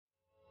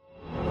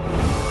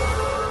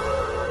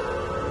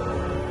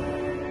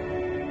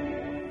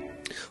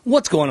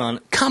What's going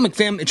on, Comic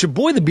Fam? It's your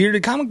boy, the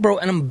Bearded Comic Bro,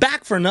 and I'm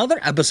back for another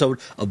episode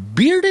of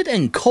Bearded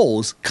and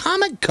Cole's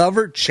Comic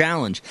Cover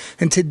Challenge.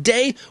 And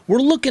today, we're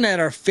looking at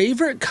our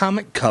favorite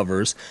comic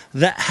covers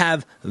that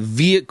have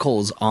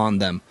vehicles on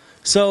them.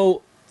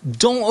 So,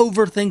 don't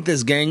overthink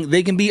this, gang.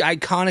 They can be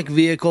iconic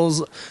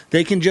vehicles.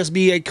 They can just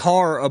be a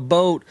car, a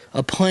boat,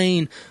 a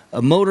plane,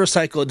 a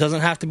motorcycle. It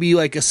doesn't have to be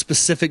like a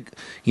specific,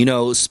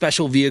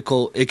 special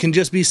vehicle. It can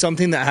just be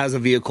something that has a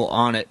vehicle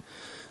on it.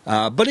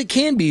 But it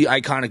can be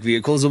iconic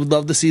vehicles. I would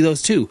love to see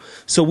those too.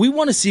 So we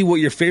want to see what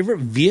your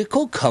favorite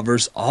vehicle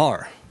covers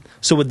are.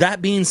 So with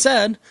that being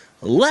said,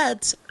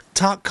 let's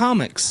talk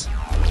comics.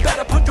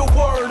 Better put the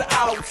word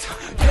out.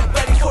 Get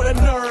ready for the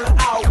nerd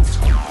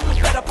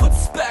out. Better put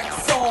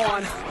specs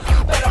on.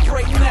 Better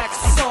break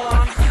necks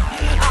on.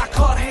 I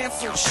caught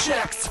handsome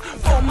checks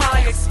for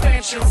my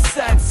expansion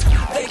sets.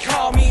 They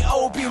call me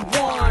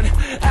Obi-Wan.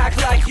 Act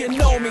like you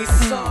know me,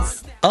 son.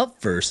 Up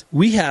first,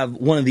 we have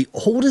one of the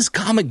oldest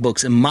comic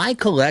books in my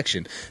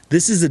collection.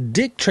 This is a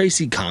Dick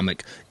Tracy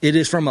comic. It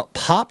is from a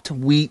Popped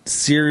Wheat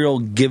cereal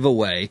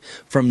giveaway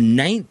from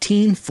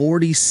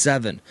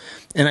 1947.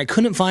 And I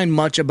couldn't find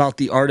much about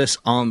the artist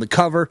on the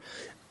cover.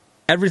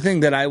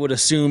 Everything that I would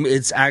assume,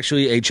 it's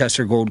actually a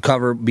Chester Gold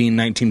cover, being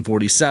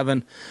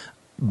 1947.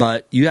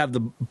 But you have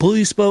the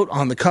police boat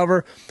on the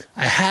cover.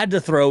 I had to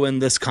throw in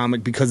this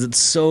comic because it's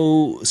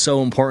so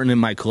important in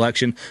my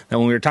collection that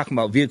when we were talking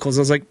about vehicles,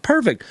 I was like,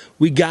 perfect,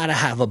 we gotta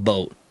have a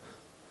boat.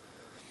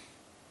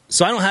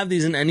 So I don't have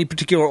these in any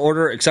particular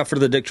order except for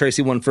the Dick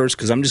Tracy one first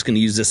because I'm just going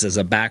to use this as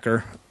a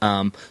backer.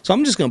 So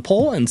I'm just going to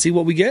pull and see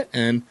what we get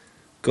and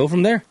go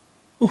from there.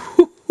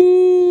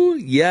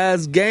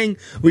 Yes, gang.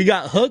 We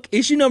got Hook,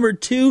 issue number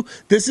 2.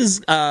 This is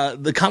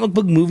the comic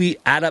book movie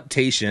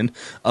adaptation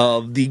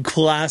of the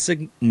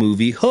classic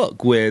movie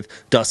Hook with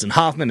Dustin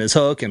Hoffman as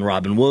Hook and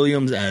Robin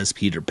Williams as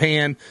Peter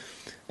Pan.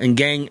 And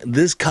gang,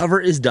 this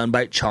cover is done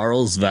by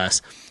Charles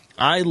Vess.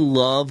 I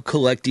love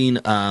collecting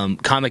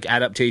comic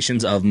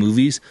adaptations of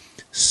movies.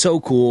 So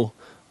cool.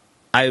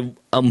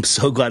 I'm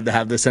so glad to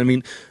have this. I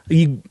mean,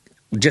 you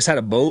just had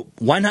a boat.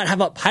 Why not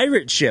have a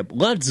pirate ship?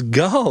 Let's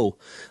go.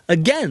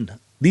 Again,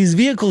 these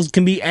vehicles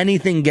can be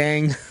anything,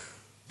 gang.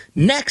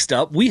 Next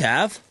up, we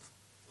have,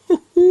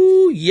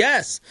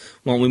 yes,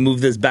 when we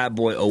move this bad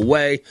boy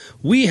away,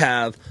 we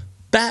have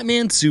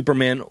Batman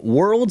Superman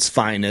World's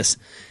Finest,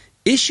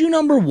 issue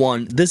number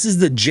 1. This is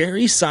the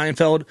Jerry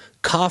Seinfeld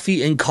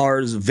Coffee and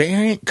Cars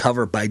variant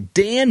cover by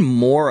Dan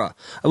Mora.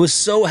 I was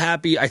so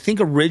happy. I think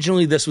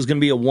originally this was going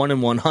to be a 1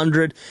 in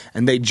 100,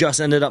 and they just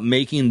ended up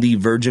making the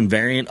Virgin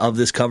variant of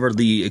this cover,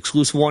 the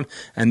exclusive one,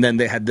 and then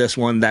they had this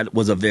one that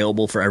was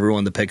available for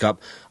everyone to pick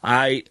up.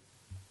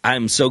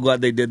 I'm so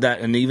glad they did that,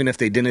 and even if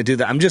they didn't do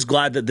that, I'm just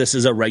glad that this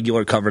is a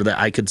regular cover that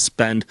I could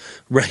spend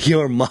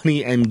regular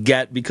money and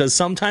get, because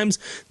sometimes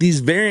these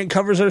variant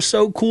covers are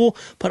so cool,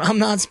 but I'm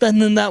not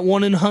spending that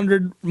 1 in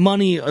 100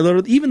 money,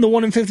 or even the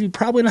 1 in 50,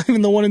 probably not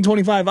even the 1 in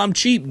 25. I'm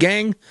cheap,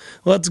 gang.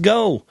 Let's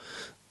go.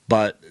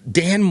 But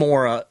Dan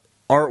Mora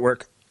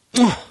artwork,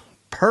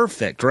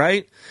 perfect,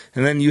 right?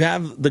 And then you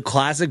have the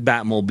classic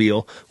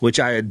Batmobile, which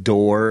I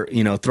adore,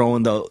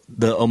 throwing the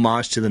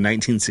homage to the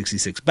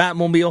 1966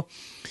 Batmobile.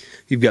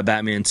 You've got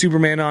Batman and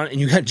Superman on, and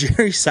you got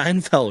Jerry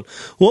Seinfeld.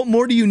 What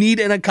more do you need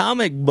in a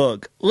comic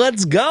book?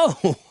 Let's go.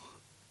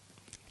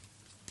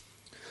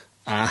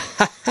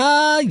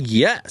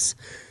 Yes.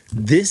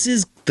 This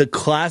is the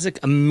classic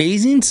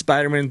Amazing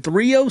Spider-Man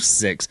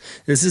 306.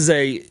 This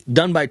is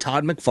done by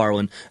Todd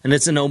McFarlane, and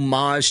it's an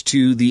homage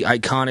to the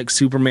iconic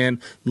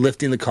Superman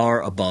lifting the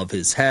car above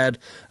his head.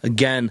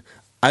 Again,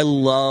 I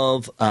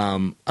love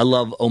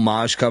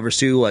homage covers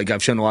too. Like,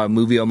 I've shown a lot of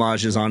movie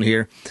homages on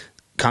here.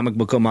 Comic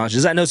book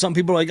homages. I know some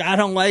people are like, I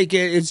don't like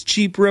it. It's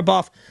cheap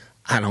ripoff.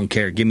 I don't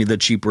care. Give me the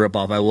cheap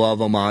ripoff. I love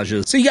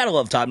homages. So you gotta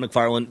love Todd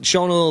McFarlane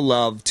showing a little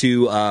love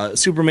to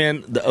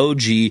Superman, the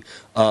OG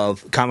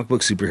of comic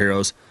book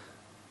superheroes.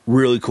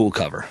 Really cool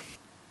cover.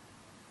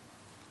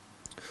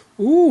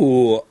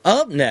 Ooh,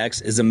 up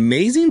next is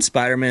Amazing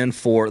Spider-Man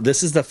 4.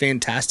 This is the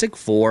Fantastic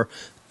Four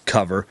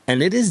cover,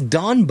 and it is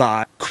done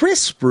by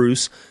Chris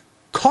Spruce,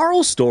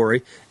 Carl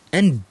Story,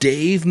 and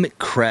Dave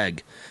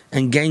McCraig.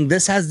 And gang,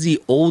 this has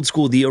the old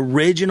school, the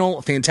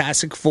original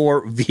Fantastic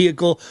Four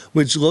vehicle,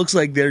 which looks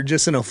like they're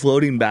just in a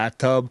floating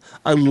bathtub.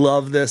 I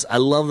love this. I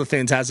love the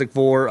Fantastic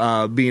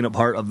Four being a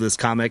part of this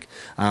comic.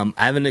 I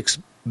haven't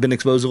been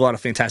exposed to a lot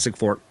of Fantastic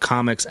Four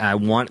comics.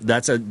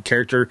 That's a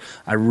character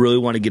I really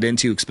want to get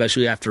into,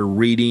 especially after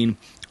reading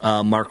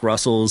Mark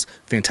Russell's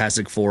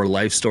Fantastic Four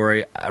life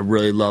story. I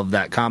really love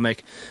that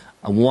comic.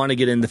 I want to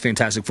get into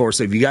Fantastic Four,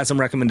 so if you got some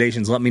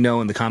recommendations, let me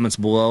know in the comments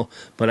below.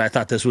 But I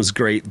thought this was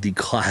great. The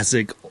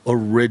classic,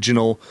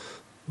 original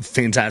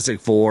Fantastic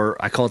Four.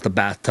 I call it the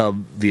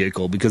bathtub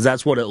vehicle because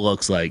that's what it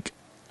looks like.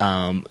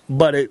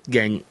 But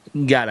gang,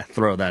 gotta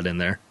throw that in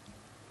there.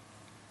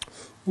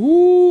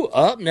 Ooh,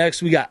 up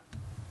next we got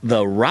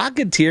The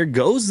Rocketeer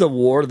Goes to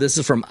War. This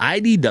is from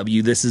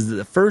IDW. This is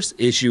the first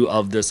issue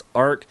of this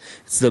arc.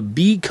 It's the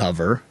B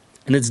cover,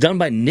 and it's done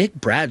by Nick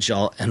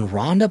Bradshaw and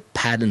Rhonda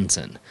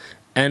Pattinson.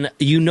 And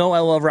you know I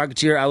love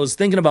Rocketeer. I was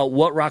thinking about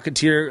what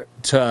Rocketeer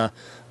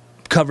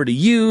cover to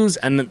use,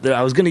 and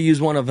I was going to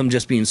use one of them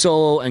just being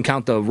solo and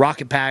count the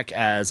rocket pack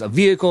as a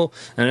vehicle.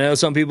 And I know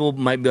some people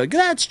might be like,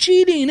 that's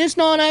cheating, it's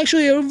not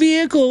actually a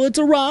vehicle, it's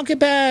a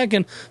rocket pack.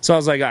 And so I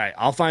was like, all right,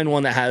 I'll find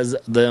one that has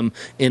them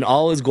in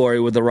all its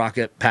glory with the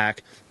rocket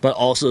pack, but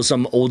also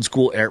some old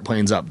school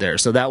airplanes up there.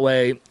 So that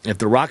way, if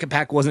the rocket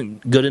pack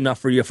wasn't good enough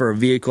for you for a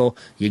vehicle,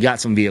 you got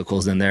some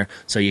vehicles in there,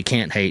 so you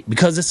can't hate,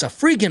 because it's a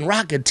freaking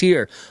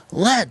Rocketeer.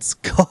 Let's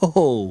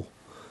go.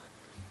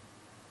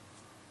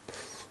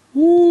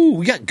 Ooh,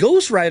 we got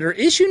Ghost Rider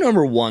issue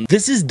number 1.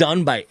 This is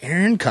done by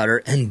Aaron Cutter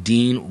and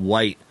Dean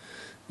White.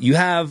 You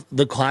have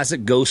the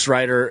classic Ghost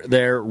Rider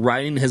there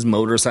riding his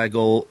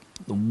motorcycle,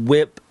 the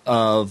whip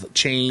of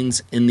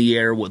chains in the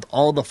air with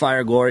all the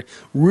fire glory.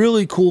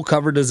 Really cool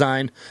cover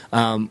design.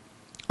 I've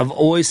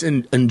always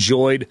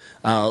enjoyed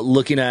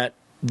looking at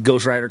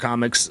Ghost Rider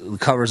comics, the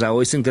covers. I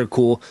always think they're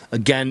cool.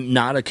 Again,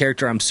 not a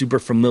character I'm super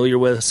familiar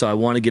with, so I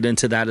want to get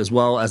into that as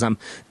well, as I'm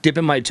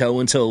dipping my toe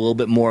into a little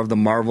bit more of the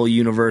Marvel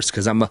universe,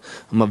 because I'm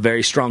a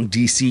very strong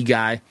DC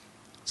guy,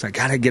 so I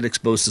gotta get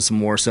exposed to some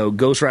more. So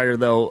Ghost Rider,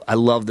 though, I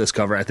love this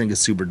cover. I think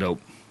it's super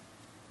dope.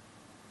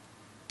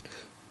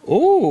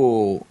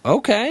 Oh,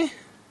 okay.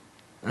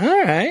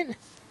 All right.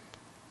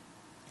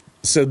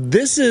 So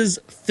this is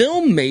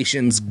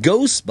Filmation's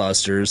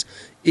Ghostbusters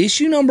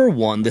issue number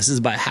 1. This is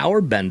by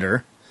Howard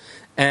Bender.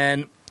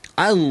 And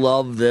I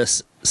love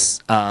this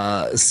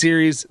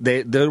series.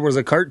 There was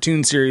a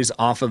cartoon series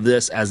off of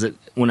this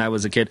when I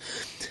was a kid.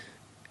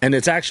 And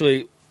it's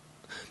actually,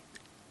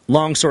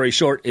 long story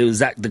short, it was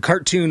that the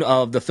cartoon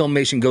of the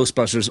Filmation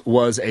Ghostbusters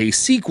was a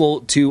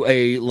sequel to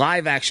a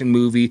live action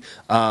movie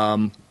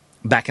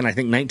back in, I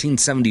think,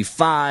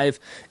 1975.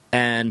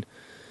 And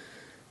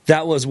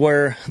that was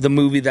where the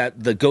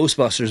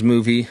Ghostbusters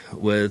movie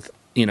with,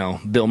 you know,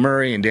 Bill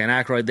Murray and Dan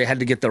Aykroyd, they had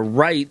to get the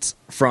rights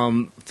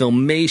from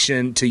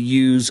Filmation to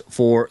use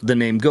for the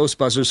name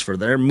Ghostbusters for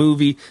their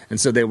movie. And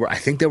so I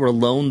think they were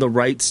loaned the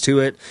rights to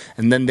it.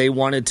 And then they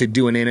wanted to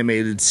do an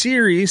animated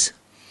series,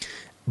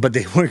 but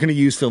they weren't going to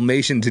use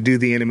Filmation to do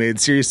the animated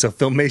series, so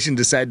Filmation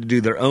decided to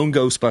do their own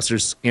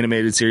Ghostbusters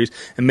animated series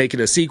and make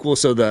it a sequel,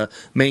 so the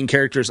main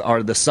characters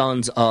are the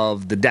sons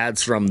of the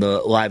dads from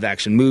the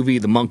live-action movie,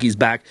 the monkey's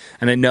back,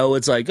 and I know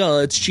it's like, oh,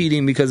 it's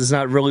cheating because it's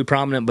not really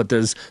prominent, but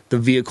there's the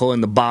vehicle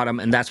in the bottom,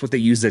 and that's what they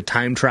use to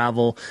time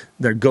travel.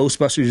 They're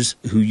Ghostbusters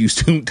who used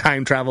to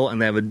time travel,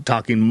 and they have a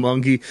talking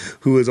monkey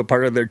who is a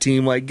part of their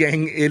team. Like,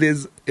 gang,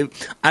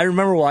 I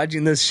remember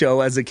watching this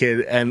show as a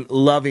kid and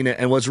loving it,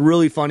 and what's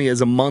really funny is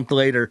a month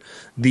later,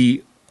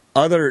 the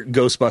other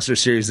Ghostbusters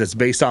series that's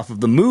based off of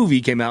the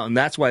movie came out, and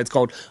that's why it's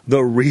called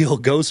The Real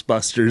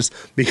Ghostbusters,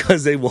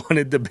 because they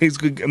wanted to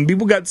basically, and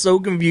people got so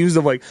confused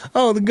of like,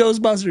 oh, the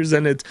Ghostbusters,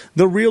 and it's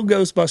The Real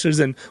Ghostbusters,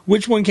 and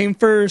which one came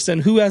first,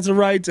 and who has the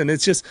rights, and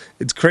it's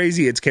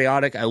crazy, it's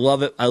chaotic. I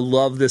love it. I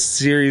love this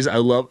series. I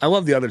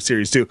love the other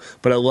series too,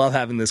 but I love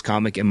having this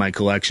comic in my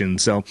collection.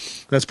 So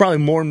that's probably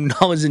more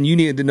knowledge than you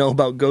needed to know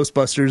about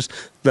Ghostbusters,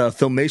 the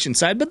Filmation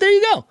side, but there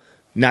you go.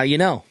 Now you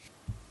know.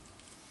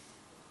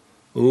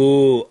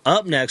 Ooh,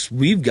 up next,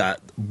 we've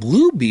got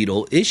Blue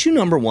Beetle, issue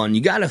number 1.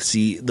 You gotta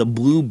see the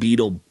Blue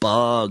Beetle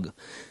bug.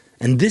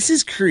 And this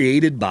is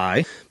created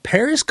by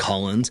Paris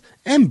Collins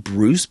and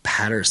Bruce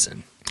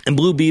Patterson. And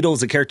Blue Beetle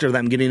is a character that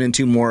I'm getting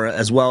into more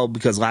as well,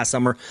 because last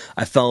summer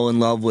I fell in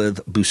love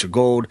with Booster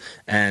Gold,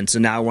 and so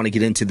now I want to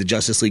get into the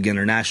Justice League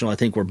International, I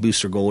think, where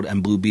Booster Gold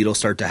and Blue Beetle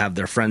start to have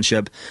their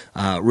friendship.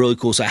 Really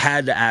cool. So I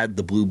had to add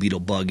the Blue Beetle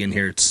bug in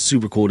here. It's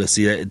super cool to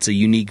see that. It's a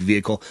unique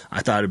vehicle.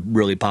 I thought it'd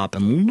really pop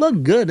and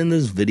look good in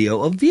this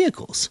video of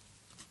vehicles.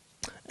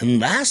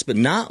 And last but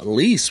not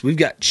least, we've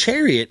got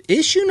Chariot,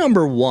 issue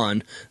number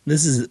 1.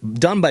 This is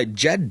done by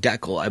Jed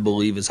Deckel, I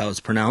believe is how it's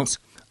pronounced.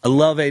 I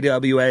love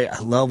AWA. I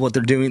love what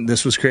they're doing.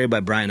 This was created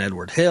by Brian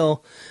Edward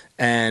Hill,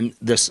 and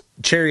this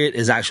Chariot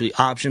is actually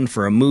optioned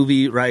for a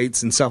movie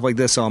rights and stuff like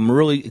this, so I'm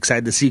really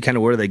excited to see kind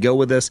of where they go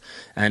with this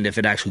and if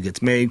it actually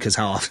gets made, because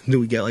how often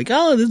do we get like,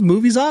 oh, this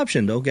movie's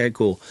optioned? Okay,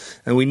 cool.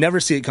 And we never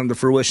see it come to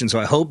fruition, so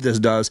I hope this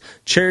does.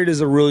 Chariot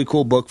is a really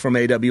cool book from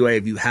AWA.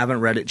 If you haven't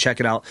read it,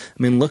 check it out.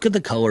 I mean, look at the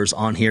colors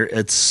on here.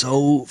 It's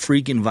so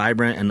freaking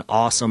vibrant and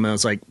awesome, and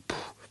it's like,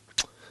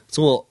 it's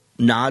a little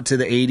nod to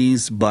the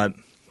 80s, but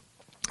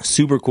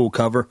super cool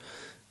cover.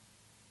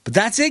 But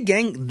that's it,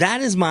 gang.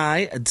 That is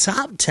my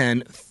top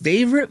 10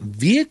 favorite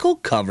vehicle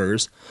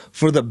covers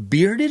for the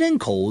Bearded and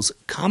Cole's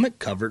Comic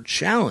Cover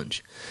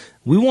Challenge.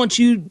 We want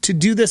you to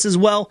do this as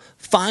well.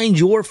 Find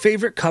your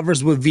favorite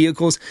covers with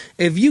vehicles.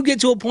 If you get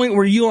to a point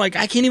where you're like,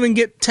 I can't even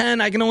get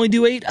 10, I can only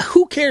do 8,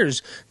 who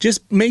cares?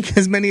 Just make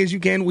as many as you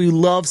can. We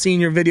love seeing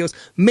your videos.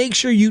 Make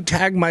sure you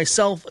tag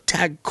myself,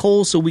 tag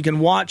Cole, so we can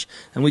watch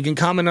and we can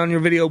comment on your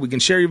video. We can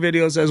share your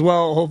videos as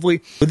well,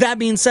 hopefully. With that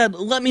being said,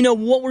 let me know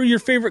what were your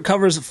favorite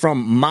covers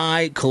from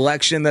my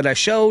collection that I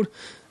showed.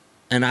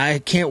 And I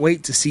can't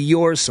wait to see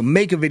yours, so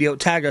make a video,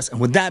 tag us. And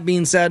with that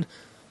being said,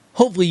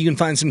 hopefully you can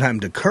find some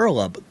time to curl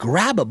up,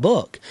 grab a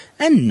book,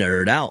 and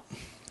nerd out.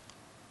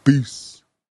 Peace.